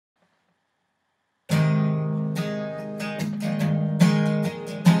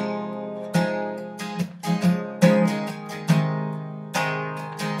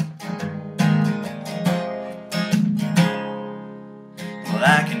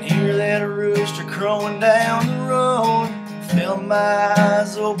hear that rooster crowing down the road. Felt my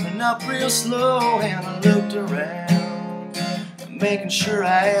eyes open up real slow, and I looked around, making sure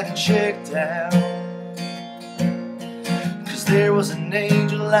I hadn't checked out. 'Cause there was an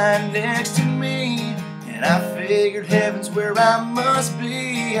angel lying next to me, and I figured heaven's where I must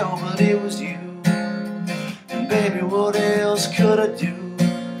be. Oh, but it was you, and baby, what else could I do?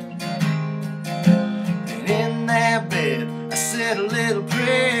 And in that bed I said a little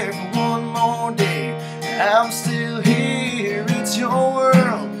prayer for one more day. I'm still here, it's your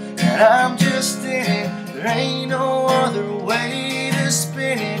world, and I'm just in it. There ain't no other way to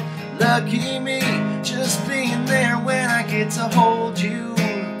spin it. Lucky me, just being there when I get to hold you.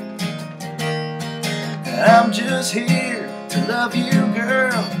 I'm just here to love you,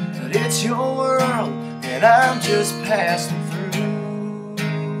 girl, but it's your world, and I'm just passing through.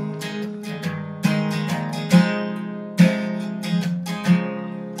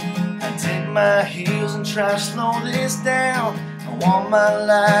 My heels and try to slow this down. I want my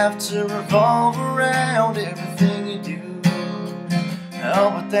life to revolve around everything you do. Oh,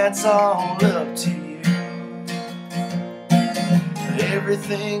 but that's all up to you. But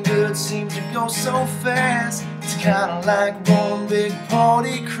everything good seems to go so fast. It's kinda like one big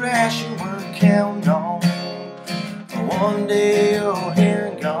party crash you weren't counting on. One day you're here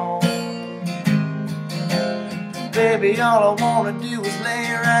and gone. Baby, all I wanna do is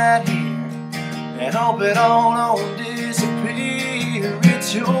lay right here and hope it all don't disappear.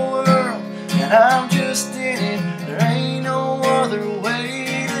 It's your world, and I'm just in it. There ain't no other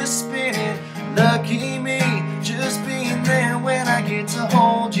way to spin it. Lucky me, just being there when I get to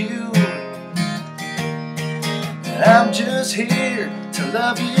hold you. And I'm just here to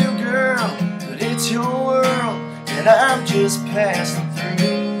love you, girl, but it's your world, and I'm just passing through.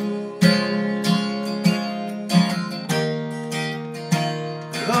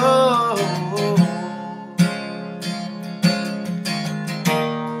 Oh,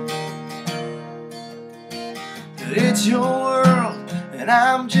 it's your world, and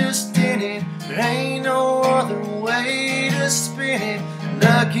I'm just in it. There ain't no other way to spin it.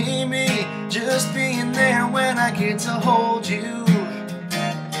 Lucky me, just being there when I get to hold you.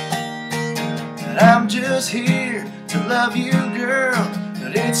 And I'm just here to love you, girl,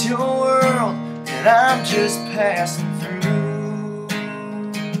 but it's your world, and I'm just passing through.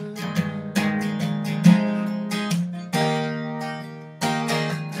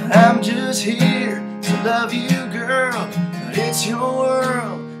 And I'm just here to love you, girl, but it's your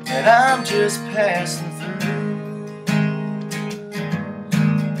world, and I'm just passing